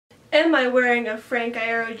Am I wearing a Frank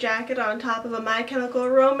Iero jacket on top of a My Chemical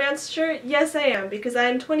Romance shirt? Yes, I am, because I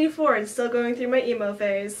am 24 and still going through my emo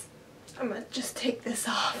phase. I'm gonna just take this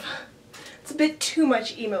off. It's a bit too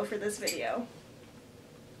much emo for this video.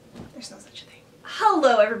 There's no such a thing.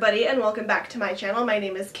 Hello everybody and welcome back to my channel. My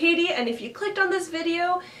name is Katie, and if you clicked on this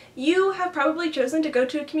video, you have probably chosen to go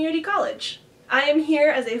to a community college. I am here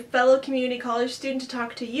as a fellow community college student to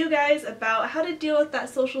talk to you guys about how to deal with that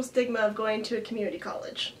social stigma of going to a community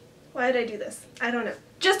college. Why did I do this? I don't know.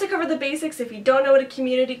 Just to cover the basics, if you don't know what a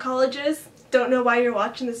community college is, don't know why you're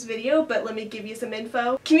watching this video, but let me give you some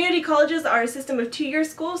info. Community colleges are a system of two-year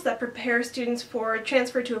schools that prepare students for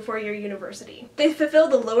transfer to a four-year university. They fulfill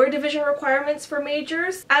the lower division requirements for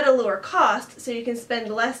majors at a lower cost, so you can spend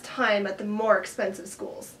less time at the more expensive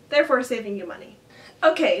schools, therefore saving you money.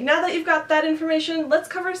 Okay, now that you've got that information, let's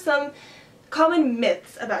cover some common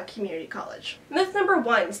myths about community college. Myth number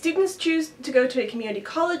 1, students choose to go to a community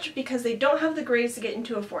college because they don't have the grades to get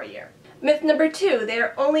into a four-year. Myth number 2, they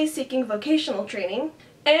are only seeking vocational training.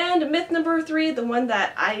 And myth number 3, the one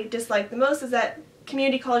that I dislike the most, is that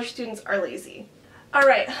community college students are lazy.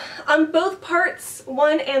 Alright, on both parts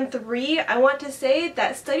 1 and 3, I want to say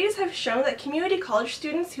that studies have shown that community college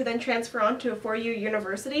students who then transfer on to a four-year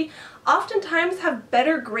university oftentimes have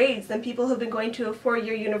better grades than people who've been going to a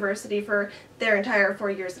four-year university for their entire 4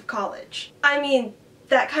 years of college. I mean,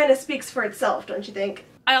 that kind of speaks for itself, don't you think?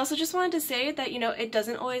 I also just wanted to say that, it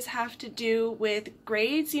doesn't always have to do with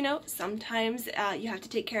grades, sometimes you have to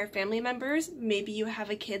take care of family members, maybe you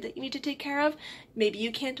have a kid that you need to take care of, maybe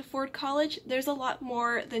you can't afford college. There's a lot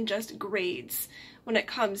more than just grades when it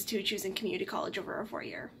comes to choosing community college over a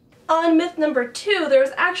four-year. On myth number 2, there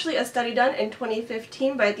was actually a study done in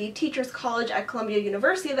 2015 by the Teachers College at Columbia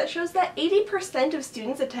University that shows that 80% of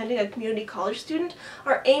students attending a community college student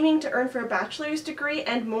are aiming to earn for a bachelor's degree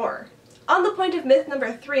and more. On the point of myth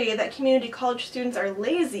number 3, that community college students are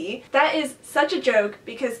lazy, that is such a joke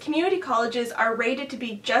because community colleges are rated to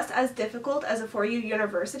be just as difficult as a four-year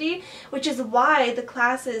university, which is why the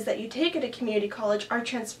classes that you take at a community college are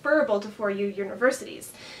transferable to four-year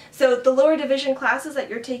universities. So the lower division classes that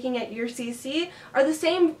you're taking at your CC are the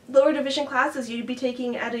same lower division classes you'd be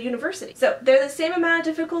taking at a university. So they're the same amount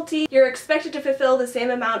of difficulty, you're expected to fulfill the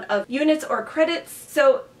same amount of units or credits,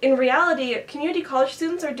 so in reality, community college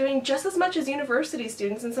students are doing just as much as university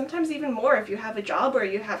students, and sometimes even more if you have a job or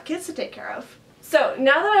you have kids to take care of. So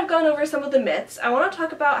now that I've gone over some of the myths, I want to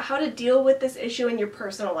talk about how to deal with this issue in your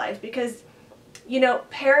personal life because,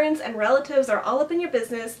 parents and relatives are all up in your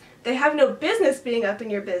business. They have no business being up in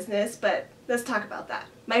your business, but let's talk about that.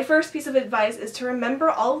 My first piece of advice is to remember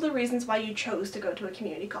all of the reasons why you chose to go to a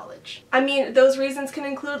community college. I mean, those reasons can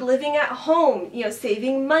include living at home,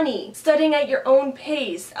 saving money, studying at your own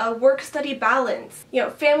pace, a work-study balance,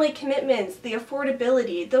 family commitments, the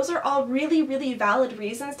affordability. Those are all really, really valid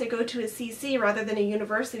reasons to go to a CC rather than a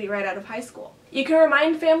university right out of high school. You can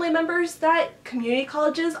remind family members that community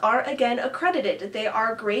colleges are, again, accredited. They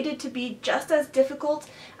are graded to be just as difficult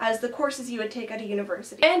as the courses you would take at a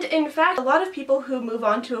university. And in fact, a lot of people who move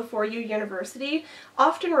on to a four-year university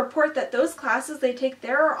often report that those classes they take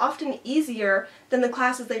there are often easier than the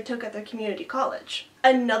classes they took at their community college.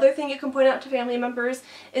 Another thing you can point out to family members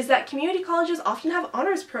is that community colleges often have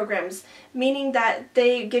honors programs, meaning that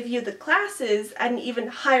they give you the classes at an even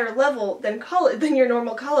higher level than your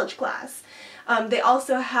normal college class. They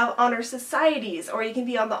also have honor societies, or you can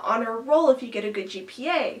be on the honor roll if you get a good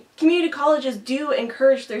GPA. Community colleges do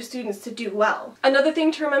encourage their students to do well. Another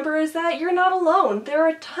thing to remember is that you're not alone. There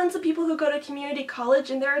are tons of people who go to community college,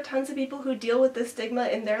 and there are tons of people who deal with this stigma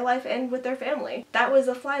in their life and with their family. That was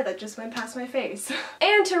a fly that just went past my face.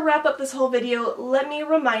 And to wrap up this whole video, let me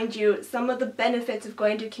remind you some of the benefits of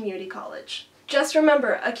going to community college. Just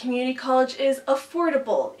remember, a community college is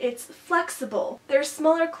affordable, it's flexible, there's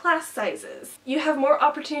smaller class sizes, you have more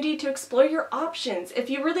opportunity to explore your options. If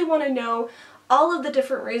you really want to know all of the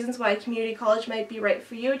different reasons why a community college might be right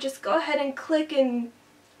for you, just go ahead and click in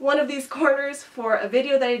one of these corners for a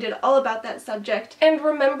video that I did all about that subject. And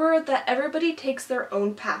remember that everybody takes their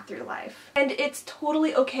own path through life. And it's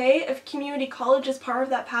totally okay if community college is part of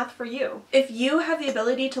that path for you. If you have the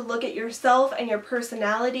ability to look at yourself and your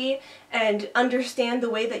personality and understand the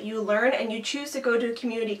way that you learn and you choose to go to a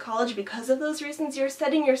community college because of those reasons, you're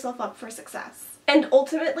setting yourself up for success. And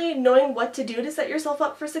ultimately, knowing what to do to set yourself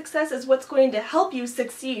up for success is what's going to help you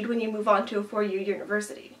succeed when you move on to a four-year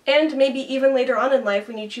university. And maybe even later on in life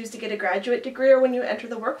when you choose to get a graduate degree or when you enter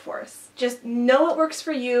the workforce. Just know what works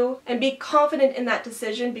for you and be confident in that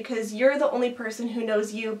decision because you're the only person who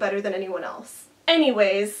knows you better than anyone else.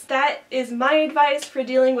 Anyways, that is my advice for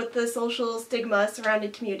dealing with the social stigma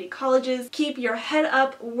surrounding community colleges. Keep your head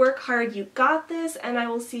up, work hard, you got this, and I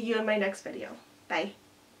will see you in my next video. Bye.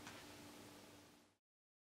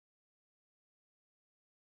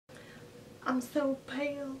 I'm so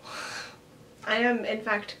pale. I am, in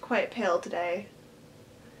fact, quite pale today.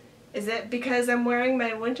 Is it because I'm wearing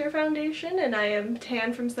my winter foundation and I am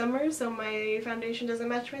tan from summer, so my foundation doesn't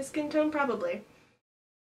match my skin tone? Probably.